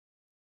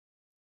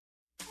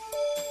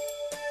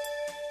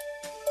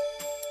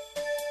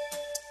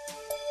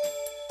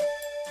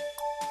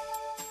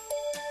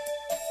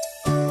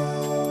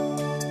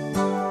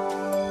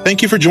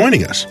Thank you for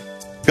joining us.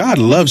 God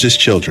loves His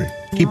children.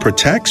 He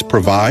protects,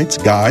 provides,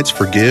 guides,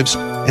 forgives,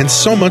 and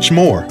so much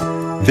more.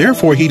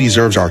 Therefore, He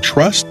deserves our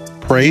trust,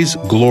 praise,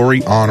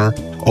 glory, honor,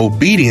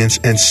 obedience,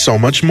 and so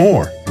much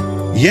more.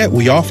 Yet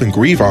we often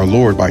grieve our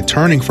Lord by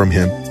turning from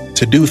Him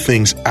to do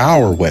things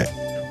our way,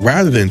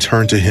 rather than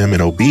turn to Him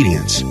in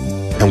obedience.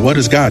 And what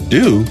does God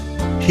do?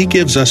 He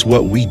gives us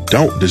what we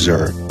don't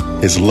deserve: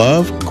 His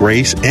love,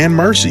 grace, and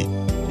mercy.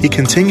 He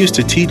continues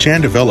to teach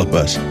and develop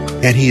us,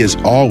 and He is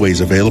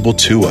always available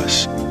to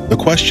us. The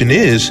question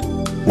is,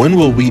 when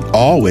will we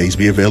always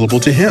be available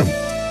to Him?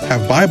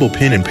 Have Bible,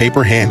 pen, and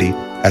paper handy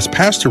as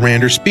Pastor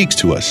Rander speaks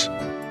to us.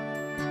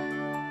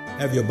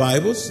 Have your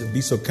Bibles and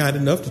be so kind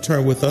enough to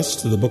turn with us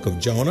to the book of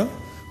Jonah.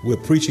 We're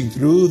preaching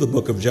through the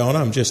book of Jonah.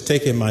 I'm just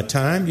taking my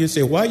time. You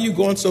say, why are you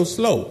going so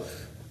slow?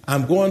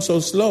 I'm going so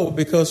slow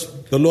because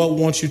the Lord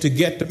wants you to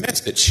get the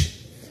message.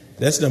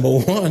 That's number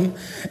one.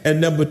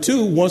 And number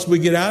two, once we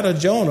get out of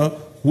Jonah,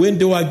 when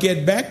do I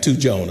get back to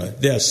Jonah?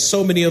 There are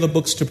so many other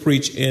books to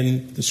preach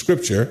in the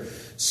scripture.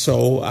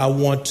 So I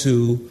want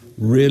to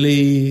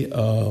really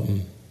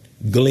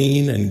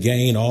glean and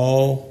gain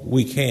all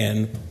we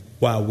can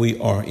while we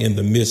are in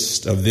the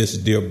midst of this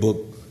dear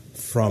book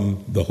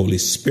from the Holy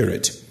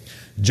Spirit.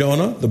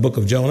 Jonah, the book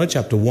of Jonah,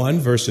 chapter 1,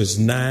 verses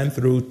 9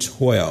 through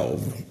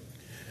 12.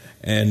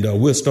 And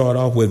we'll start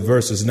off with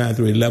verses 9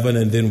 through 11,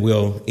 and then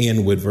we'll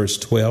end with verse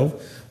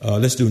 12.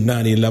 Let's do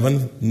 9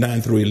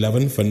 through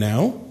 11 for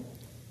now.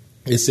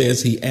 It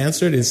says, he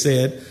answered and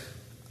said,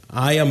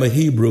 I am a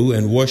Hebrew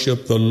and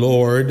worship the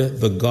Lord,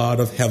 the God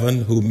of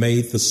heaven, who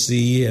made the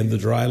sea and the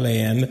dry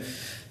land.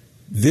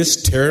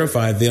 This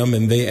terrified them,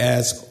 and they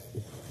asked,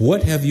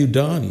 what have you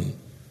done?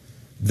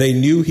 They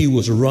knew he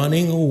was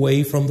running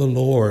away from the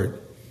Lord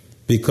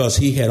because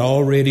he had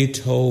already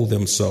told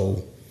them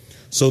so.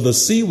 So the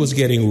sea was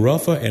getting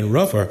rougher and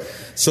rougher.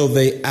 So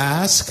they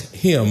asked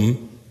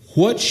him,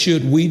 what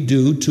should we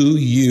do to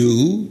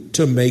you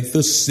to make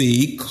the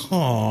sea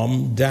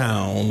calm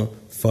down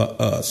for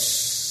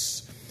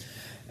us?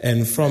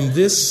 And from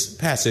this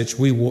passage,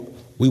 we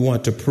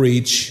want to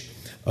preach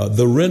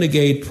the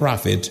renegade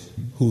prophet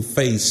who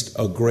faced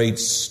a great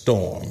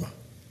storm.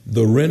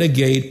 The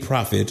renegade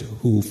prophet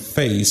who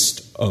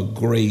faced a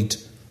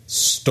great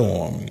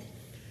storm.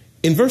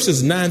 In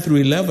verses 9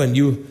 through 11,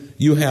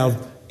 you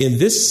have, in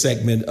this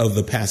segment of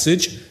the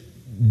passage,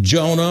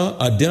 Jonah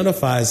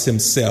identifies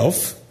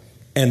himself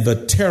and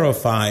the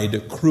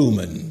terrified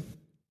crewman.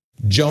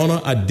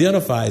 Jonah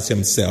identifies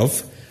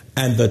himself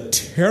and the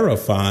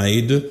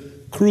terrified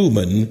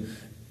crewman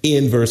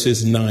in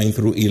verses 9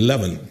 through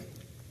 11.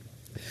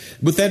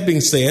 With that being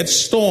said,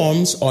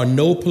 storms are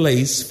no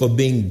place for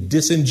being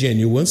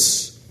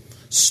disingenuous.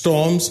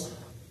 Storms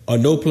are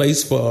no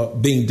place for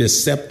being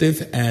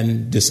deceptive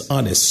and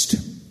dishonest.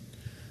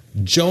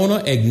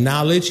 Jonah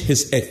acknowledged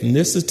his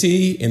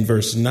ethnicity in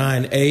verse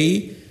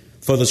 9a,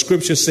 for the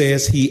scripture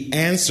says he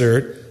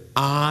answered,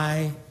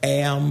 I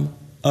am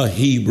a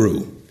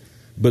Hebrew.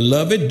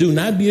 Beloved, do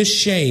not be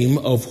ashamed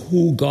of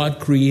who God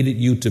created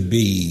you to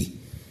be.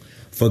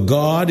 For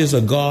God is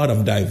a God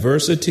of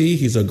diversity.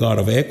 He's a God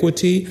of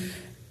equity.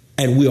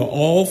 And we are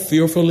all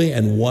fearfully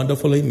and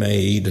wonderfully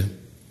made.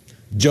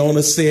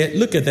 Jonah said,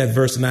 look at that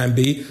verse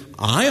 9b,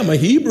 I am a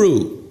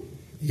Hebrew.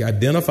 He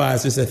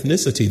identifies his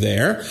ethnicity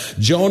there.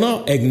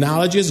 Jonah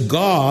acknowledges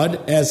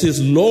God as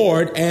his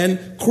Lord and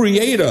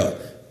Creator.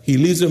 He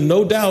leaves them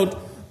no doubt.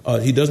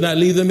 He does not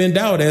leave them in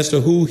doubt as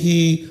to who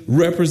he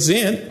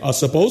represent or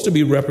supposed to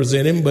be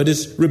representing, but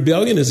his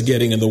rebellion is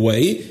getting in the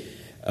way.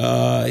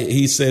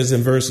 He says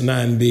in verse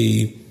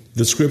 9b,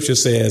 the scripture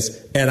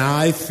says, and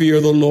I fear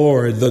the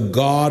Lord, the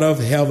God of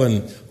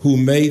heaven, who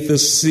made the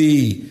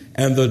sea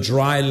and the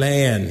dry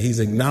land. He's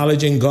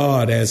acknowledging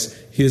God as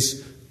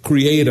his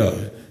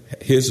creator,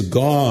 his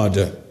God,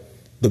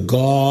 the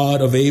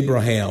God of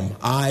Abraham,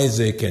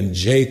 Isaac, and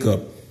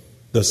Jacob,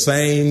 the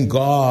same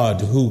God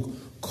who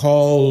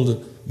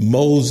called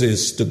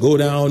Moses to go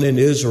down in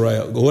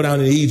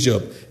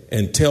Egypt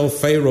and tell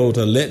Pharaoh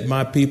to let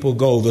my people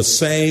go. The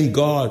same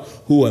God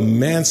who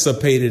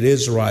emancipated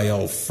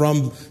Israel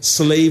from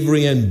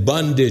slavery and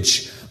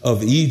bondage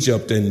of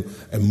Egypt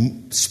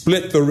and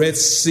split the Red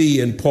Sea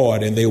in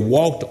part, and they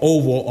walked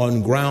over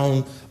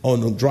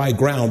on dry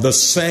ground. The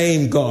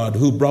same God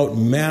who brought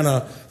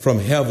manna from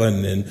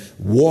heaven and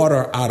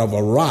water out of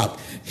a rock.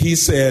 He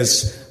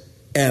says,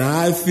 and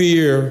I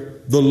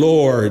fear the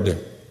Lord,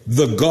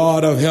 the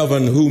God of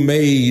heaven, who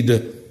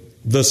made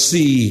the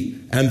sea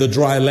and the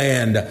dry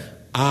land.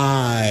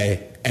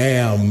 I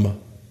am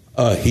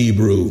a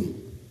Hebrew.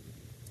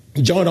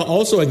 Jonah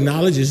also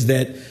acknowledges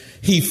that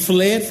he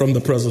fled from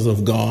the presence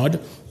of God,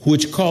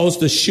 which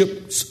caused the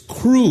ship's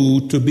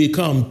crew to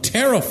become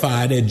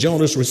terrified at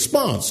Jonah's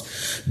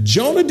response.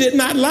 Jonah did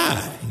not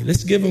lie.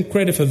 Let's give him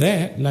credit for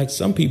that, like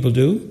some people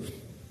do.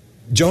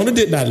 Jonah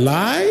did not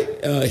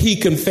lie. He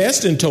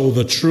confessed and told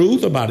the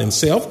truth about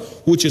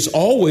himself, which is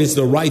always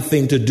the right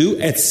thing to do,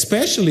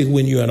 especially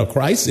when you're in a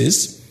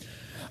crisis.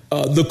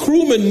 The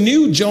crewman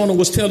knew Jonah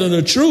was telling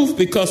the truth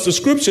because the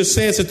scripture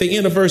says at the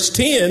end of verse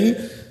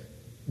 10,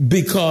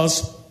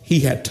 because he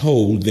had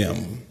told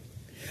them.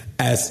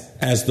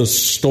 As the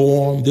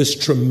storm, this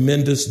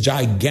tremendous,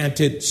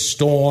 gigantic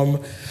storm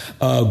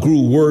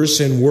grew worse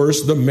and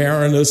worse, the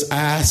mariners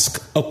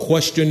asked a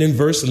question in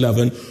verse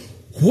 11.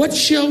 What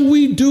shall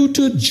we do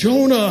to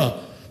Jonah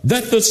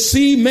that the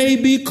sea may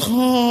be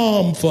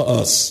calm for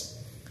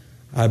us?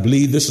 I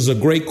believe this is a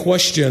great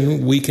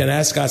question we can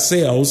ask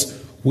ourselves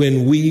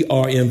when we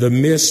are in the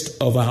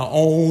midst of our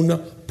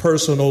own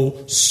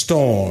personal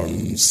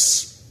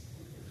storms.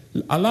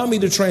 Allow me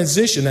to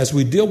transition as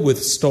we deal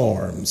with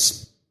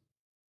storms.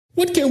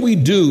 What can we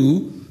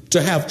do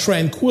to have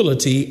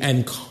tranquility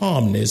and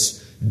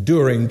calmness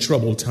during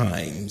troubled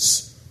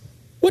times?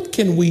 What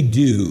can we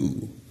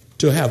do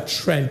to have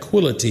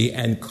tranquility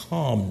and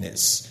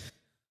calmness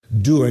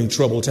during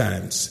troubled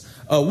times?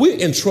 We're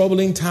in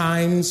troubling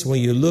times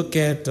when you look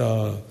at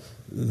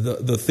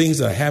the things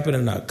that are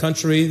happening in our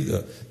country,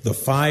 the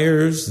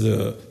fires,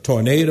 the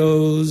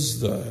tornadoes,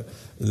 the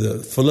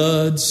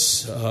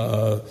floods.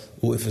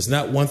 If it's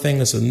not one thing,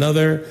 it's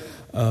another.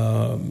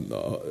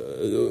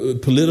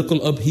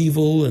 Political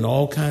upheaval and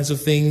all kinds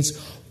of things.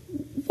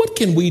 What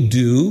can we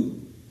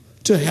do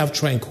to have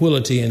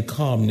tranquility and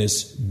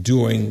calmness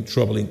during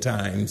troubling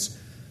times?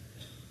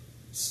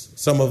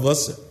 Some of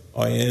us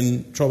are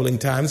in troubling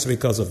times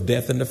because of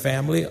death in the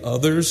family,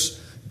 others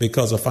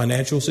because of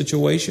financial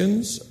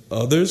situations,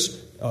 others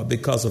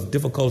because of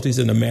difficulties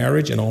in the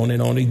marriage, and on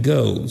it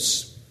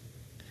goes.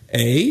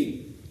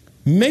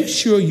 Make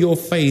sure your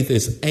faith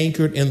is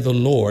anchored in the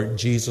Lord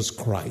Jesus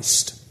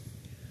Christ.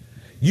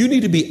 You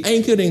need to be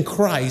anchored in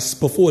Christ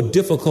before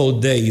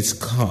difficult days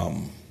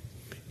come.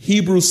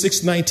 Hebrews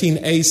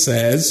 6:19a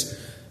says,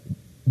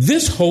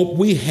 this hope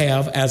we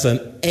have as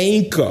an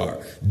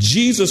anchor.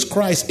 Jesus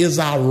Christ is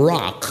our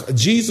rock.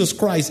 Jesus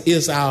Christ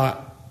is our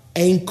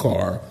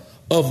anchor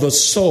of the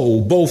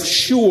soul, both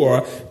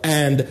sure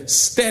and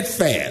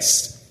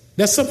steadfast.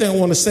 That's something I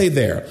want to say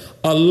there.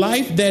 A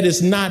life that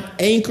is not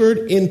anchored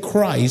in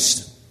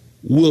Christ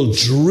will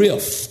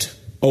drift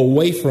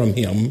away from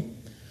him.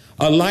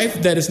 A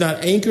life that is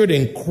not anchored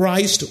in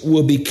Christ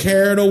will be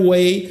carried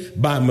away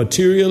by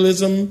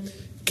materialism,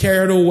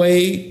 carried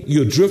away.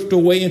 You'll drift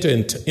away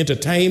into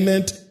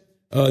entertainment.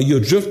 You'll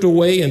drift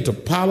away into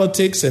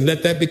politics and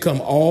let that become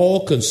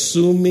all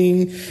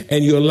consuming.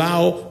 And you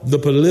allow the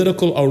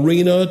political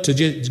arena to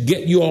just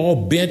get you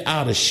all bent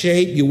out of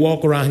shape. You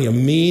walk around here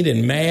mean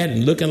and mad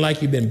and looking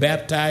like you've been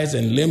baptized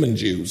in lemon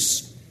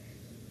juice.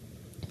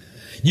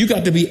 You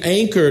got to be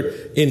anchored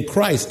in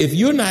Christ. If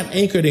you're not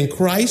anchored in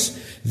Christ,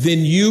 then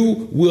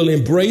you will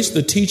embrace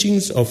the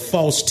teachings of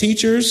false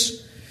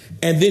teachers,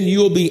 and then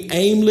you'll be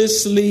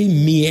aimlessly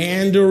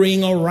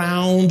meandering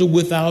around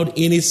without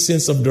any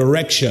sense of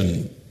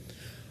direction.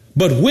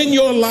 But when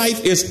your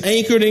life is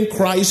anchored in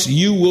Christ,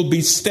 you will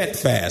be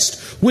steadfast.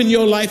 When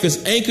your life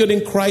is anchored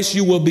in Christ,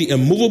 you will be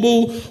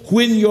immovable.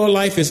 When your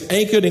life is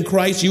anchored in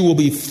Christ, you will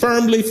be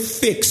firmly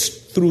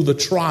fixed through the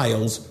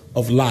trials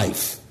of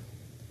life.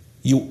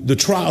 The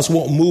trials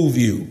won't move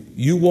you.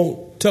 You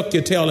won't tuck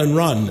your tail and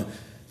run.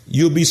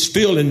 You'll be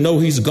still and know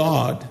he's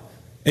God.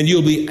 And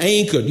you'll be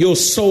anchored. Your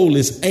soul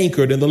is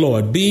anchored in the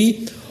Lord.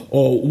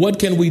 What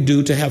can we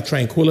do to have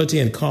tranquility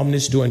and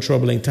calmness during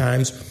troubling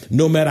times?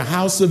 No matter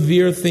how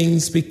severe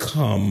things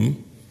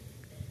become,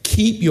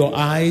 keep your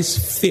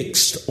eyes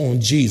fixed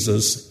on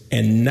Jesus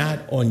and not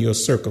on your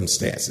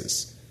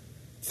circumstances.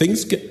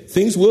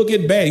 Things will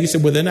get bad. You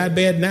said, well, they're not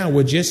bad now.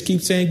 We'll just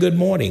keep saying good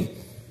morning.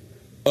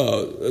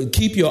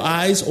 Keep your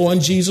eyes on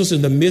Jesus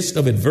in the midst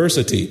of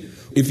adversity.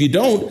 If you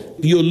don't,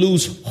 you'll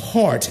lose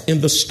heart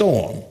in the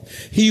storm.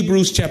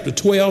 Hebrews chapter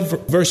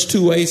 12, verse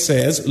 2a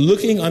says,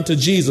 looking unto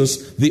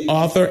Jesus, the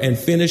author and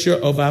finisher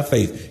of our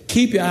faith.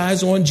 Keep your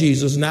eyes on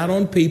Jesus, not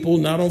on people,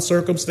 not on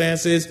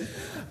circumstances.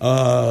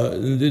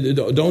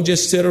 Don't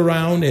just sit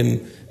around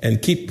and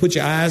put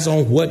your eyes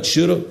on what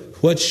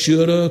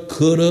shoulda,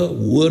 coulda,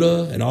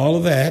 woulda, and all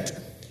of that.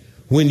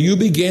 When you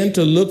begin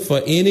to look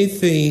for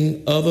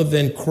anything other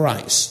than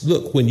Christ,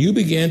 when you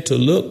begin to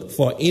look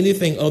for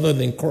anything other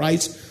than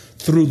Christ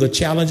through the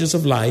challenges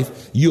of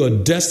life, you are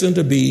destined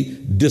to be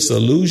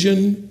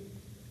disillusioned.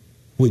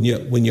 When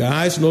your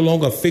eyes no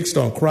longer are fixed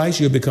on Christ,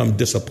 you'll become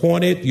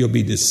disappointed, you'll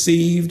be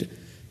deceived,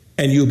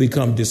 and you'll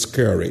become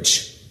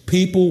discouraged.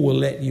 People will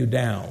let you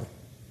down.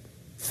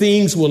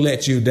 Things will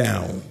let you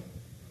down.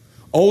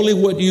 Only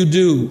what you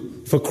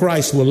do for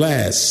Christ will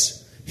last.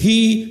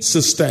 He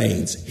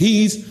sustains.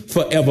 He's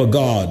forever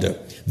God.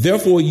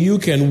 Therefore, you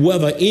can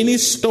weather any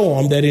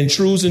storm that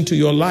intrudes into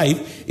your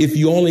life if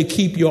you only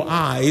keep your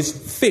eyes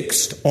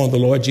fixed on the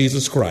Lord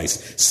Jesus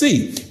Christ.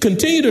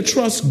 Continue to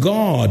trust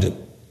God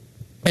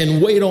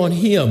and wait on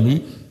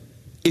him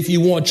if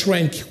you want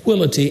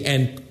tranquility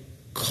and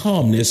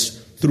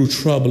calmness through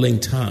troubling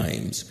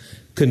times.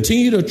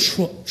 Continue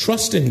to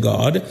trust in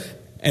God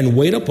and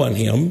wait upon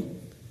him.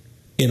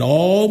 In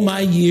all my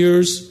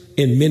years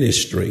in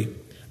ministry,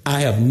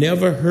 I have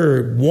never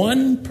heard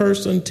one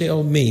person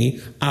tell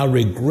me I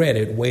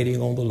regretted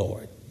waiting on the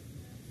Lord.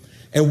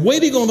 And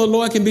waiting on the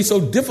Lord can be so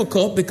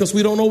difficult because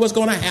we don't know what's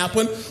going to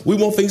happen. We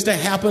want things to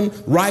happen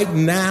right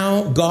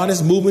now. God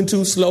is moving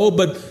too slow,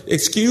 but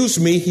excuse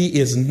me, he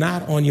is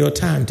not on your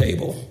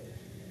timetable.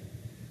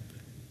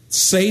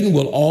 Satan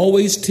will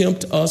always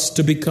tempt us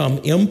to become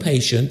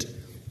impatient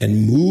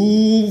and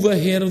move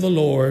ahead of the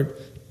Lord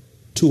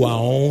to our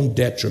own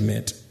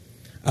detriment.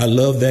 I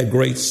love that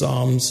great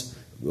Psalms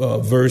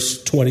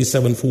verse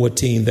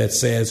 27:14 that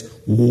says,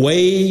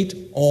 wait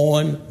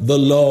on the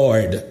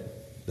Lord.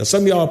 Now,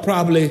 some of y'all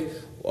probably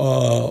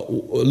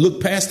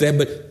look past that,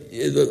 but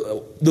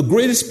the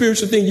greatest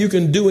spiritual thing you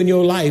can do in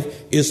your life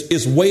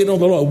is wait on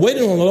the Lord.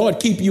 Waiting on the Lord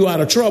keep you out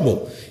of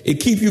trouble.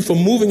 It keep you from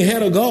moving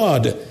ahead of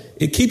God.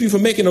 It keep you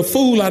from making a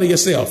fool out of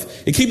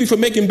yourself. It keep you from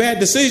making bad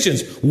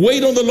decisions.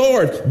 Wait on the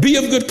Lord. Be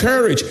of good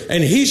courage,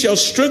 and he shall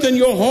strengthen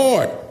your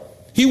heart.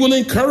 He will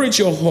encourage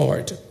your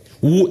heart.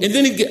 And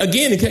then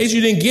again, in case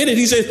you didn't get it,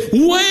 he says,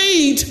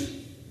 wait,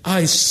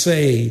 I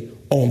say,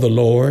 on the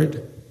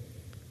Lord.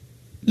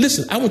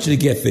 Listen, I want you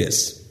to get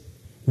this.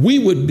 We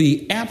would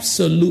be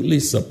absolutely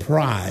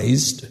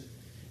surprised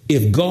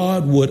if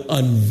God would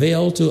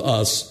unveil to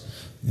us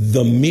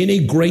the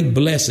many great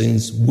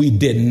blessings we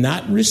did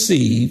not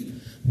receive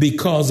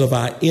because of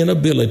our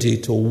inability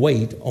to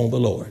wait on the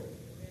Lord.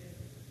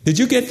 Did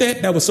you get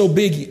that? That was so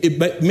big,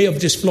 it may have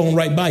just flown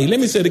right by you. Let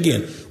me say it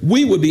again.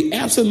 We would be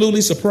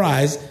absolutely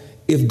surprised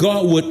if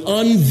God would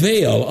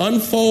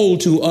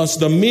unfold to us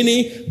the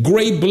many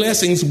great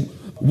blessings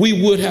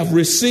we would have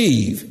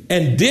received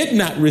and did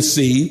not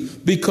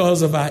receive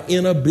because of our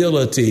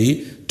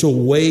inability to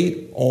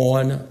wait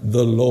on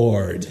the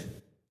Lord.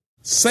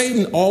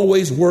 Satan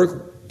always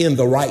worked in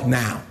the right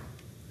now.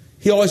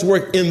 He always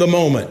worked in the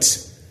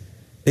moment.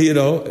 You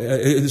know,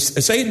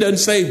 Satan doesn't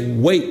say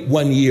wait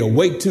 1 year,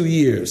 wait 2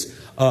 years.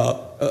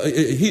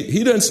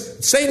 He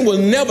doesn't. Satan will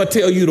never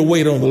tell you to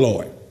wait on the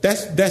Lord.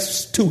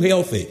 That's too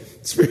healthy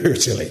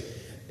spiritually.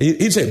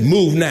 He said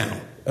move now.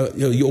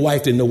 Your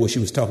wife didn't know what she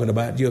was talking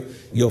about.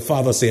 Your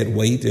father said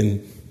wait,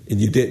 and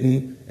you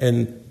didn't,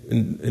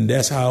 and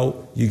that's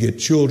how you get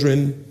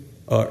children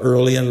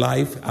early in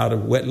life out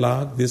of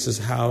wedlock. This is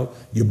how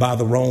you buy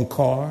the wrong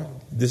car.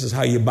 This is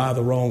how you buy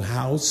the wrong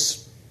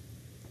house.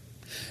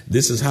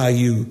 This is how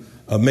you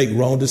make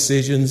wrong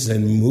decisions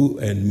and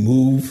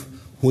move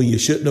when you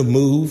shouldn't have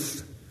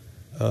moved,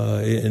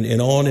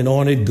 and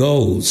on it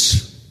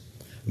goes.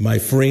 My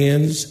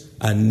friends,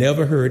 I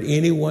never heard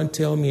anyone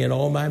tell me in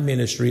all my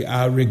ministry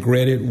I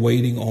regretted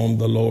waiting on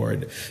the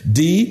Lord.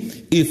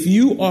 D, if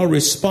you are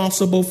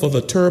responsible for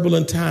the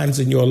turbulent times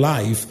in your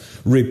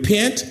life,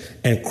 repent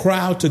and cry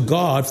out to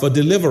God for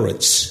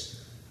deliverance.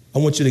 I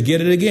want you to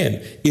get it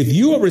again. If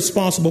you are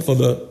responsible for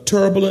the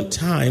turbulent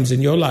times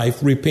in your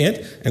life, repent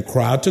and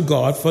cry out to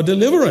God for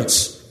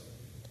deliverance.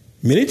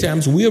 Many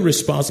times we are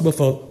responsible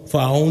for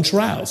our own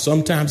trials.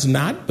 Sometimes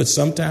not, but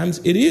sometimes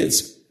it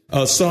is.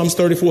 Psalms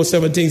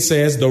 34:17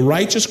 says, the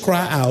righteous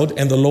cry out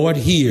and the Lord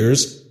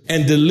hears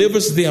and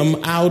delivers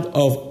them out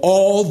of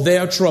all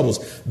their troubles.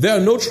 There are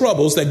no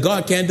troubles that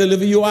God can't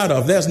deliver you out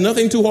of. There's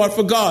nothing too hard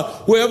for God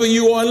wherever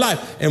you are in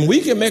life. And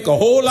we can make a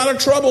whole lot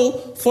of trouble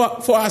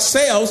for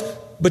ourselves,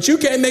 but you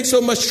can't make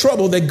so much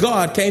trouble that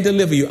God can't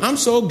deliver you. I'm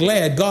so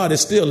glad God is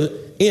still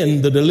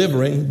in the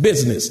delivering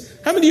business.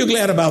 How many of you are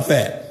glad about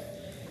that?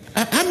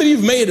 How many of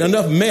you have made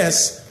enough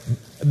mess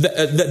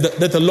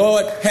that the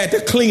Lord had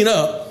to clean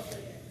up?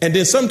 And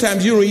then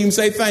sometimes you don't even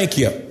say thank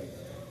you.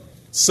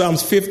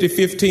 Psalms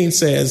 50:15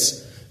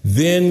 says,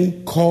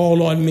 then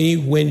call on me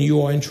when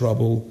you are in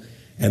trouble,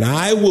 and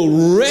I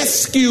will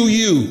rescue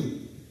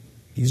you.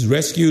 He's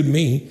rescued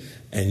me,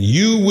 and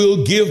you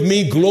will give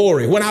me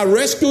glory. When I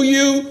rescue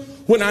you,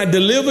 when I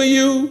deliver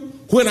you,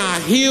 when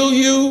I heal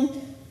you,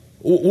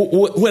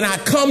 when I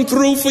come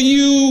through for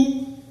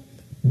you,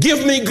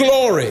 give me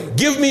glory,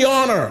 give me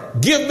honor,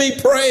 give me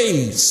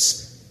praise.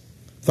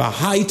 The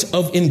height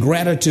of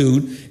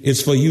ingratitude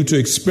is for you to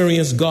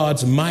experience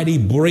God's mighty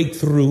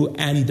breakthrough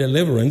and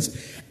deliverance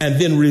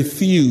and then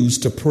refuse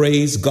to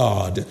praise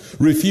God,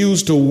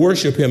 refuse to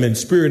worship him in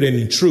spirit and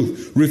in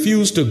truth,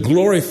 refuse to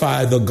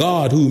glorify the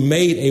God who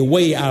made a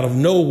way out of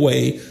no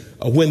way.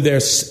 When there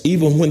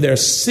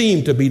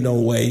seemed to be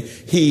no way,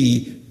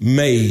 he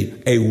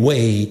made a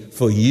way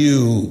for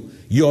you.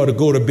 You ought to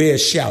go to bed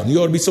shouting.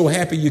 You ought to be so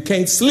happy you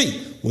can't sleep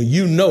when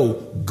you know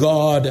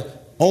God,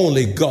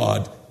 only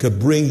God, could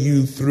bring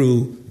you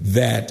through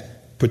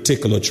that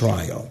particular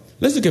trial.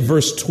 Let's look at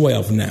verse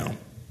 12 now.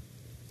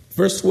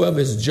 Verse 12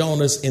 is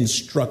Jonah's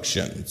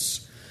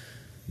instructions.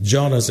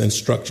 Jonah's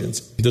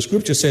instructions. The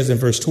scripture says in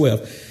verse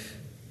 12,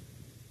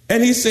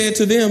 and he said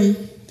to them,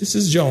 this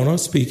is Jonah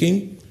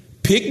speaking,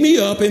 pick me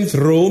up and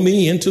throw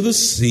me into the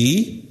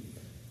sea.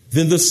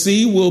 Then the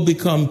sea will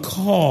become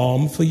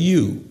calm for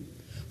you.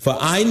 For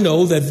I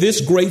know that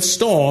this great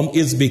storm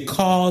is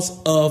because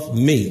of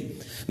me.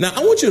 Now,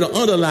 I want you to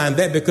underline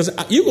that because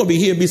you're going to be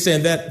hearing me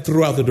saying that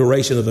throughout the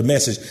duration of the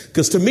message,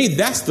 because to me,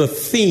 that's the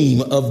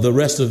theme of the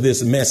rest of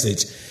this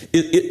message.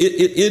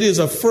 It is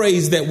a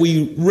phrase that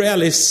we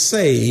rarely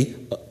say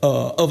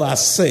of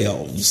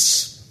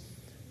ourselves.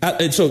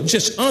 So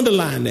just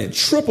underline that,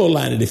 triple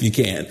line it if you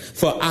can.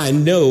 For I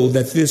know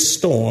that this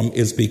storm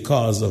is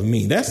because of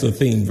me. That's the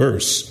theme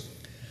verse.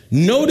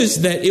 Notice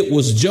that it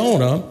was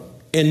Jonah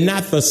and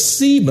not the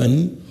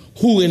seaman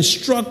who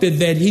instructed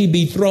that he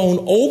be thrown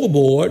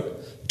overboard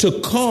to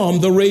calm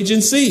the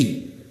raging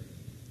sea.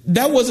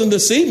 That wasn't the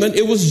seaman.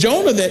 It was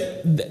Jonah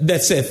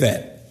that said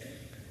that.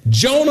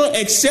 Jonah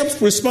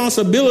accepts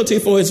responsibility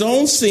for his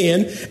own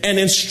sin and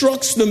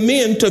instructs the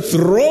men to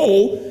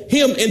throw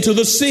him into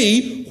the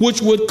sea,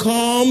 which would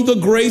calm the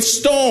great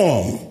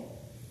storm.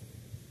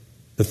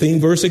 The theme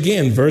verse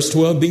again, verse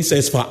 12b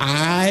says, for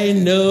I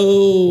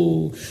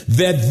know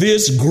that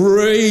this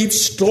great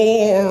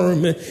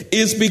storm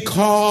is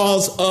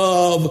because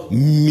of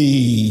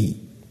me.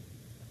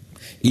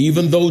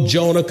 Even though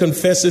Jonah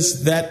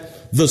confesses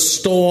that the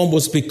storm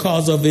was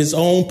because of his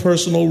own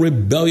personal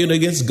rebellion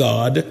against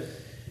God,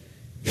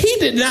 he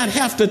did not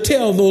have to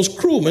tell those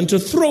crewmen to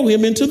throw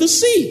him into the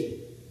sea.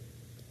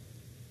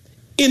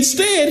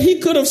 Instead, he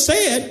could have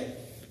said,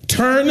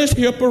 turn the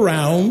ship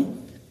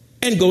around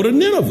and go to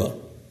Nineveh.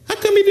 How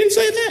come he didn't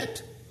say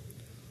that?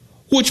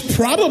 Which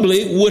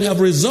probably would have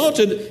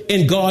resulted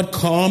in God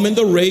calming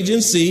the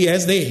raging sea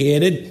as they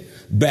headed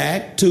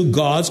back to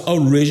God's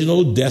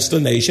original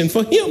destination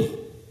for him.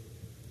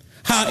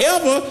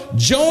 However,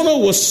 Jonah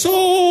was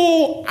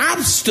so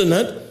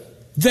obstinate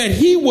that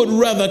he would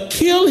rather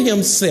kill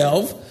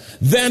himself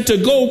than to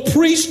go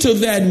preach to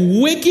that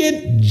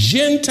wicked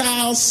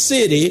Gentile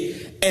city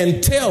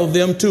and tell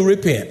them to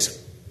repent.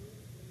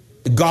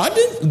 God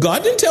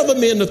didn't tell the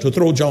men to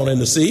throw Jonah in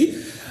the sea.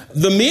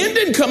 The men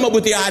didn't come up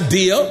with the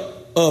idea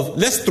of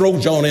let's throw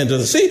Jonah into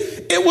the sea.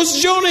 It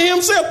was Jonah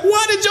himself.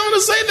 Why did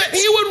Jonah say that?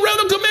 He would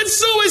rather commit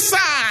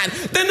suicide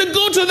than to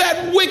go to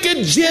that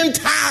wicked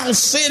Gentile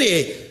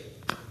city.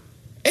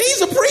 And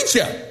he's a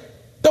preacher.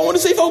 Don't want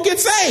to see folks get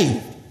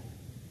saved.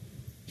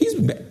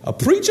 He's a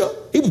preacher.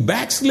 He was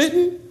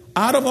backslidden,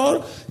 out of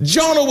order.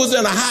 Jonah was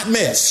in a hot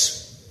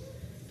mess.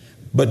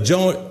 But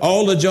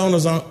all the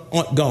Jonahs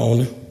aren't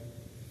gone.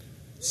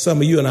 Some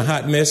of you in a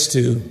hot mess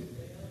too.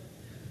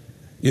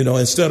 You know,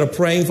 instead of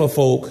praying for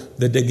folk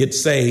that they get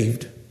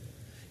saved,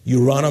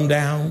 you run them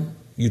down,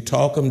 you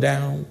talk them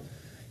down,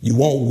 you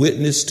won't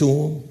witness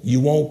to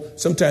them,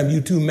 sometimes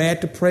you're too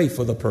mad to pray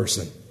for the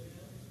person.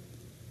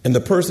 And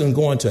the person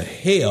going to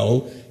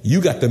hell,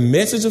 you got the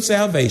message of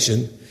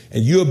salvation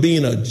and you're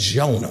being a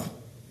Jonah.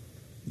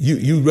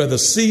 You'd rather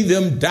see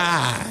them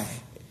die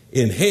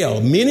in hell,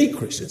 many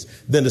Christians,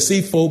 than to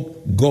see folk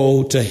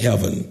go to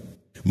heaven.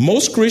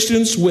 Most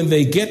Christians, when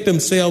they get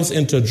themselves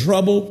into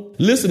trouble,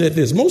 listen at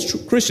this.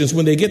 Most Christians,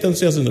 when they get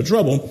themselves into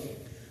trouble,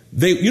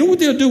 you know what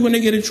they'll do when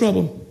they get in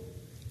trouble?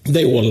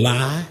 They will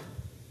lie.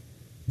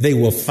 They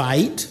will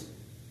fight.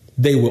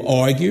 They will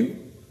argue.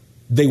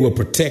 They will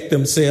protect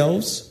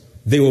themselves.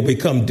 They will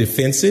become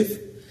defensive.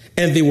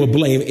 And they will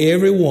blame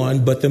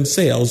everyone but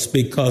themselves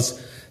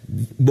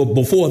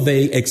before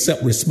they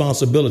accept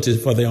responsibility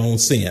for their own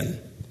sin.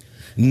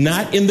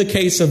 Not in the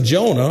case of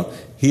Jonah.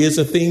 Here's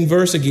a theme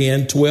verse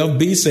again.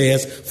 12b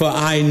says, for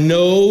I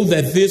know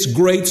that this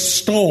great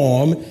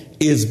storm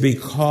is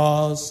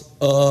because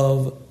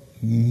of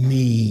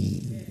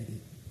me.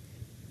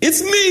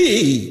 It's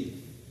me.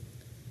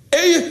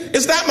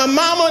 It's not my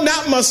mama,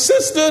 not my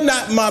sister,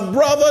 not my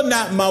brother,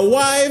 not my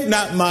wife,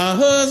 not my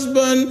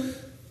husband.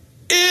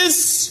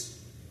 It's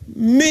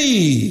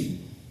me.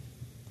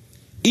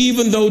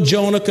 Even though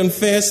Jonah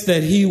confessed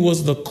that he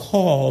was the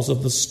cause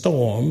of the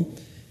storm,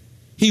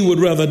 he would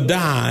rather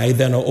die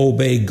than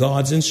obey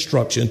God's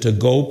instruction to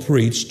go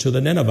preach to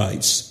the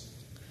Ninevites.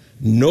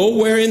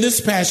 Nowhere in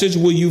this passage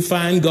will you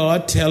find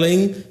God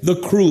telling the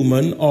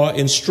crewmen or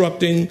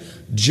instructing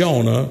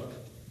Jonah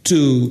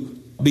to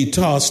be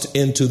tossed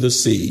into the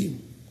sea.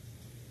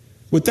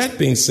 With that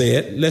being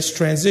said, let's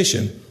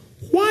transition.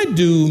 Why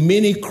do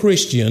many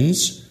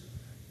Christians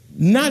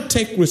not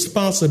take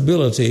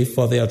responsibility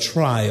for their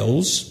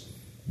trials,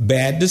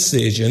 bad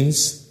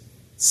decisions,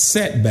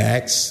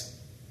 setbacks,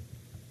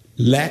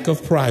 lack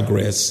of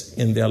progress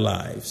in their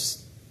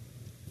lives?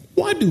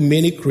 Why do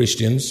many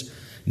Christians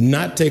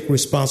not take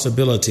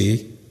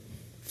responsibility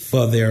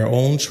for their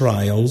own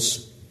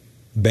trials,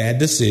 bad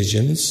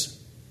decisions,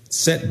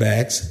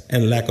 setbacks,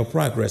 and lack of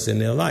progress in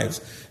their lives?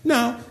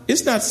 Now,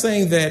 it's not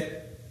saying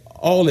that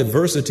all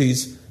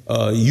adversities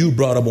you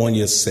brought up on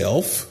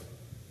yourself.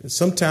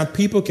 Sometimes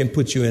people can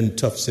put you in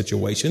tough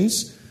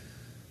situations,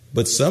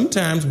 but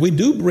sometimes we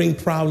do bring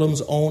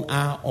problems on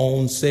our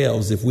own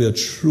selves if we are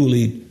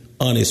truly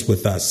honest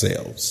with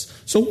ourselves.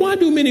 So why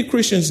do many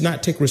Christians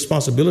not take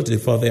responsibility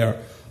for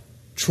their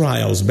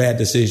trials, bad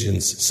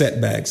decisions,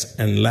 setbacks,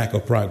 and lack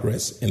of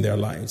progress in their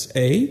lives?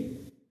 A,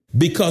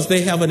 because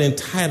they have an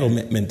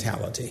entitlement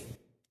mentality.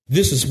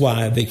 This is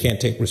why they can't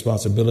take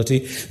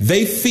responsibility.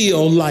 They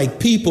feel like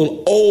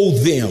people owe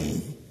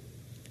them.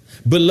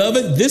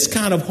 Beloved, this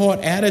kind of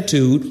heart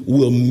attitude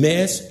will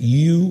mess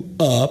you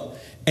up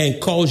and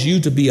cause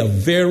you to be a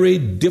very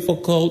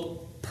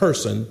difficult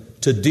person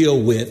to deal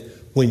with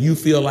when you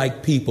feel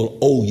like people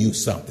owe you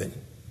something.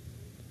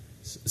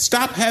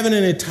 Stop having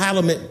an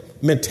entitlement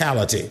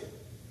mentality.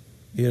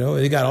 You know,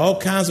 they got all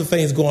kinds of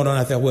things going on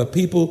out there where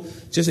people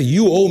just say,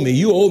 you owe me,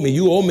 you owe me,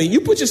 you owe me. You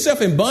put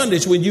yourself in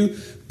bondage when you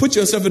put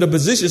yourself in a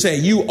position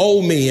saying, you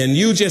owe me, and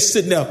you just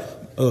sitting there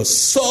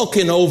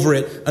sulking over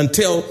it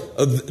until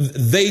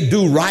they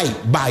do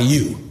right by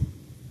you.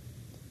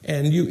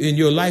 And you in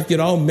your life get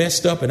all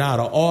messed up and out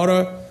of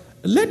order.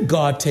 Let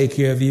God take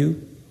care of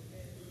you.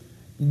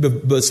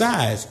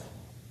 Besides,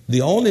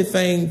 the only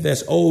thing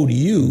that's owed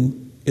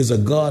you is a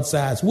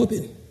God-sized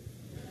whipping.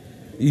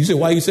 You say,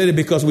 why you said it?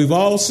 Because we've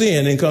all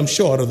sinned and come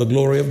short of the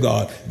glory of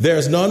God.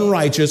 There's none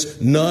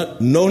righteous, not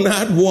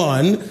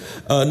one.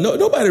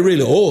 Nobody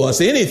really owes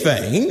us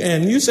anything.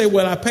 And you say,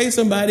 well, I paid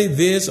somebody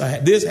this,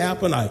 this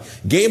happened. I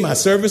gave my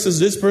services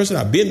to this person.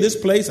 I've been this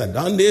place. I've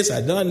done this.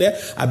 I've done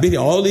that. I've been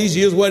here all these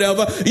years,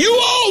 whatever. You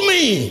owe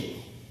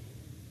me.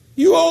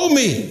 You owe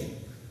me.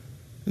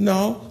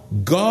 No,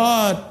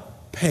 God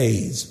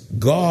pays.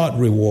 God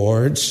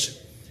rewards.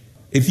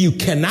 If you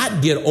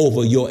cannot get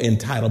over your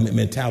entitlement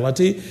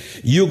mentality,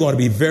 you're going to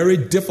be very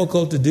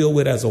difficult to deal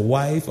with as a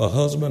wife, a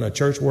husband, a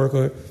church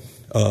worker,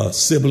 a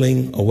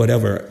sibling, or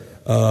whatever.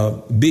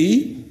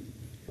 B,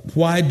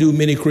 why do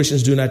many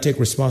Christians do not take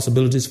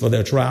responsibilities for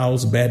their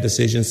trials, bad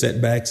decisions,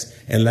 setbacks,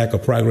 and lack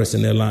of progress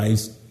in their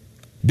lives?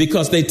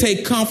 Because they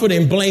take comfort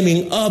in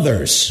blaming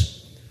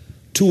others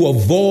to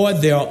avoid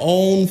their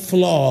own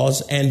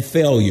flaws and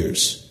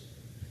failures.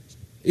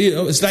 You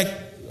know, it's like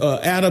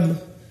Adam.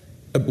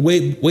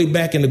 Way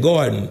back in the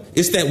garden.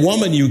 It's that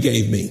woman you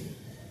gave me.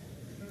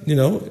 You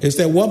know, it's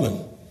that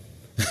woman.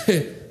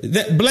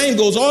 That blame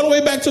goes all the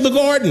way back to the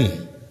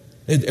garden.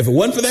 If it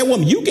wasn't for that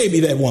woman, you gave me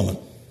that woman.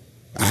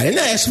 I didn't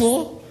ask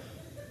for her.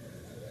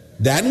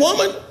 That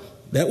woman.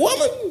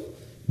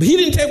 But he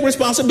didn't take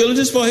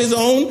responsibilities for his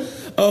own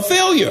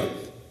failure.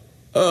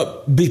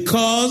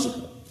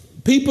 Because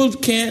people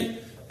can't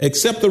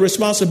accept the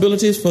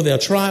responsibilities for their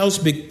trials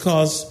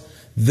because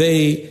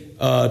they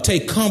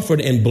take comfort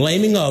in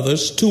blaming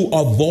others to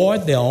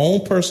avoid their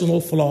own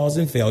personal flaws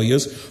and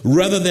failures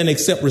rather than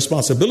accept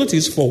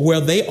responsibilities for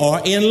where they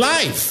are in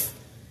life.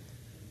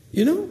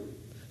 You know,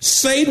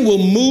 Satan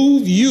will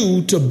move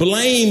you to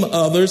blame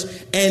others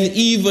and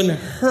even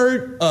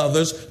hurt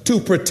others to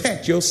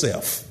protect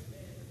yourself.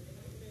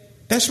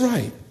 That's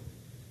right.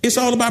 It's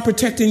all about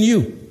protecting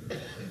you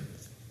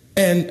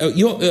and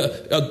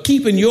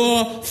keeping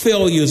your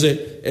failures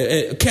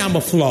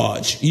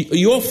camouflage,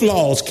 your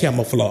flaws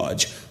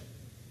camouflage.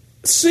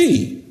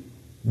 C,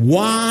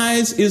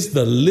 wise is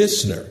the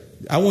listener.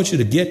 I want you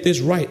to get this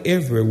right,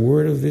 every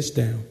word of this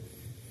down.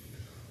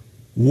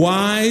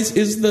 Wise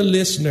is the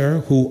listener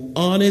who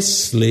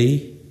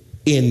honestly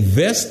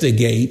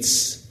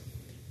investigates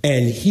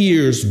and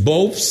hears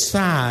both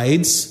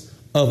sides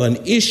of an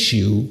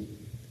issue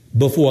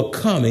before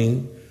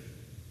coming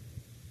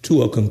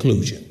to a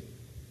conclusion.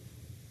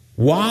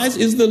 Wise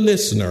is the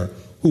listener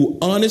who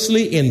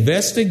honestly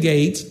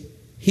investigates,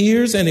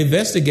 hears and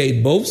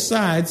investigates both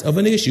sides of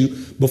an issue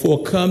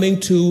before coming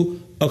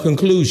to a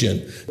conclusion.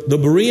 The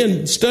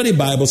Berean Study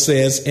Bible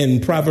says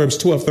in Proverbs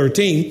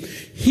 12:13,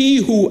 he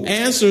who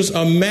answers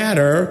a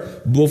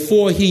matter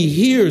before he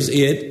hears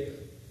it,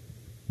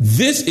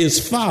 this is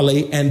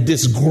folly and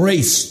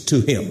disgrace to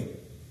him.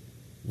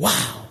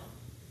 Wow.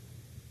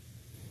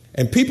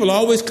 And people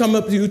always come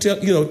up to you,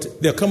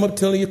 they'll come up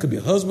telling you, it could be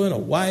a husband, a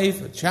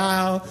wife, a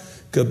child,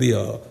 it could be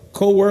a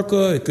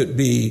co-worker, it could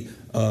be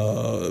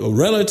a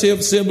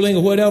relative, sibling,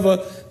 or whatever.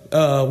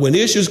 When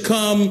issues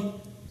come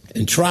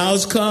and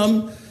trials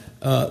come,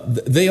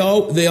 they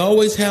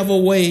always have a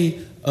way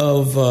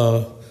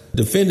of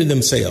defending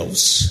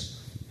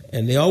themselves,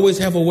 and they always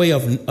have a way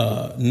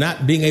of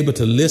not being able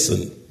to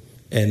listen.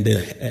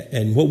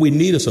 And what we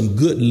need are some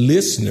good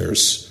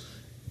listeners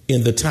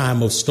in the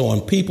time of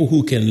storm. People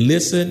who can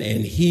listen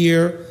and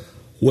hear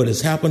what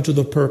has happened to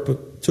the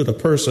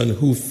person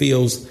who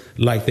feels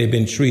like they've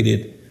been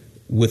treated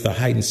with a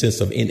heightened sense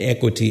of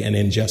inequity and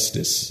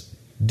injustice.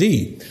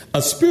 D,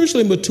 a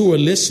spiritually mature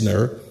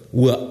listener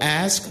will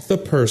ask the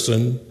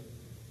person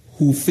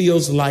who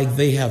feels like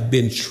they have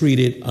been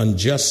treated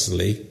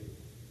unjustly,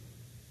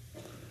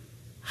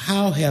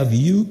 how have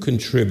you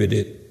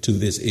contributed to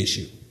this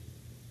issue?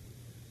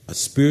 A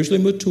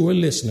spiritually mature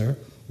listener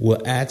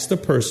will ask the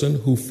person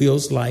who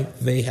feels like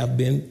they have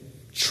been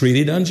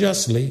treated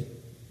unjustly.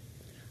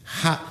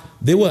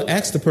 They will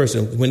ask the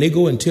person when they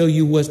go and tell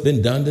you what's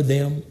been done to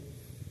them.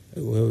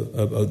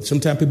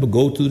 Sometimes people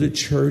go through the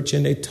church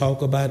and they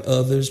talk about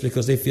others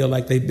because they feel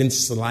like they've been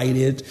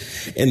slighted,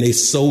 and they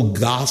sow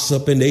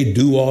gossip and they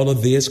do all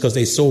of this because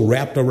they so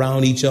wrapped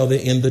around each other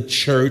in the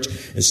church.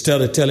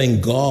 Instead of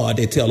telling God,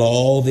 they tell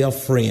all their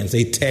friends.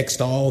 They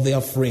text all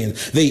their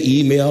friends. They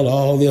email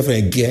all their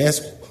friends. Guess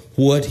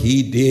what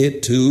he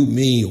did to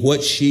me,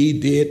 what she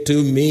did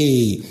to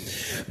me.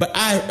 But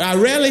I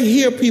rarely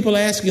hear people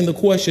asking the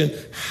question,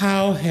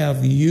 how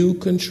have you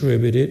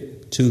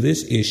contributed to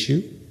this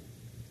issue?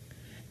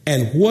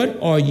 And what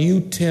are you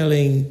not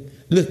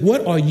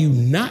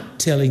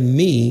telling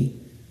me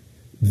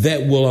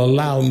that will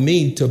allow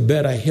me to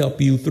better help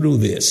you through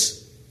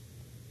this?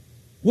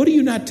 What are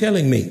you not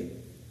telling me?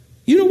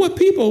 You know what,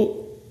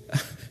 people,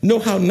 know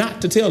how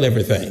not to tell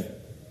everything.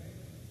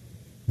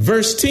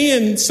 Verse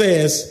 10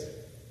 says,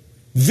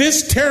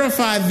 this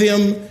terrified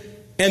them,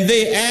 and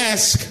they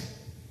ask,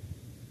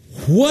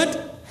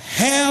 what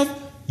have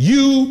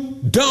you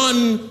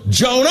done,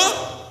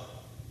 Jonah?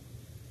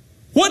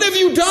 What have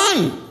you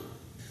done?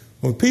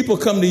 When people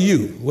come to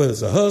you, whether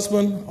it's a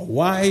husband, a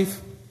wife,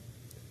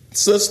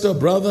 sister,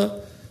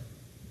 brother,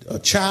 a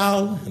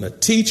child, and a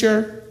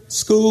teacher,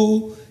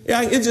 school,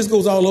 it just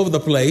goes all over the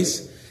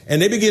place. And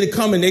they begin to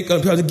come and they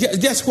come,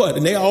 guess what?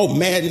 And they all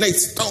mad and they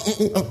guess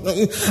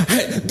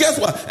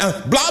what?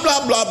 Blah,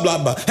 blah, blah,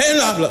 blah, blah.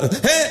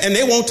 And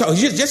they won't talk.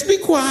 Just be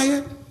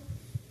quiet.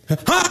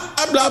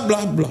 Blah, blah,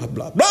 blah, blah,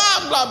 blah, blah,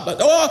 blah.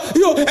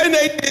 Oh, and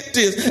they did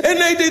this, and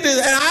they did this,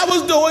 and I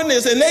was doing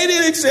this, and they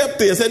didn't accept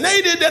this, and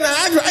they did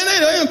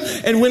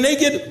that. And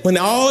when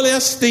all their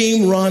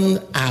steam run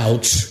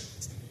out,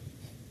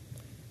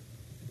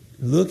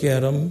 look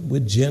at them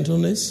with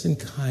gentleness and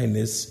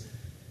kindness.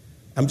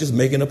 I'm just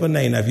making up a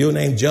name. Now, if your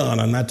name's John,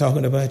 I'm not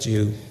talking about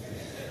you.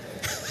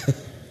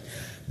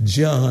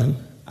 John,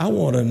 I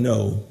want to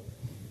know,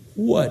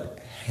 what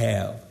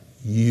have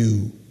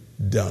you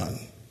done?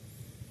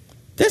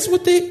 That's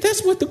what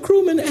the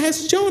crewman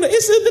asked Jonah.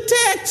 It's in the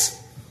text.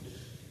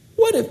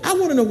 I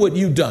want to know what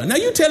you've done. Now,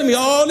 you telling me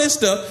all this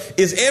stuff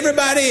is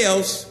everybody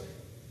else.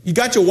 You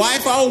got your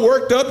wife all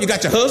worked up. You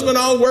got your husband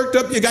all worked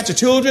up. You got your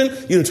children.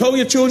 You told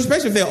your children,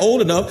 especially if they're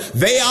old enough,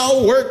 they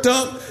all worked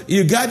up.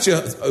 You got your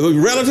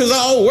relatives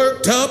all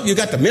worked up. You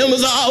got the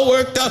members all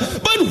worked up.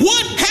 But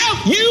what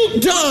have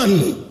you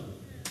done?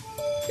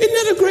 Isn't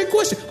that a great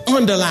question?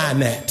 Underline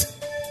that.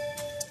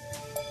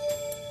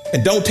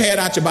 And don't tear it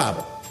out your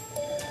Bible.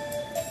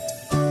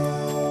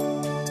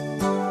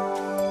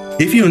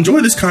 If you enjoy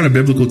this kind of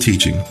biblical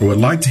teaching or would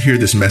like to hear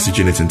this message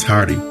in its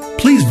entirety,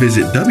 please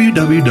visit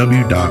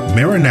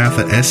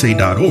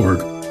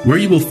www.maranathasa.org, where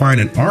you will find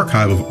an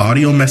archive of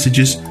audio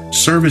messages,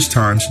 service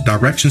times,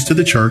 directions to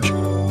the church,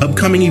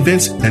 upcoming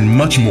events, and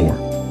much more.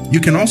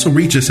 You can also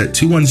reach us at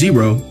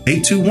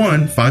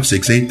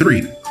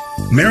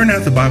 210-821-5683.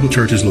 Maranatha Bible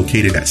Church is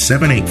located at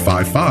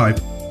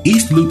 7855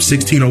 East Loop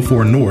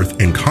 1604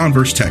 North in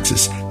Converse,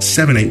 Texas,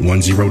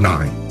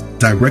 78109,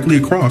 directly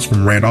across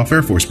from Randolph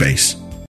Air Force Base.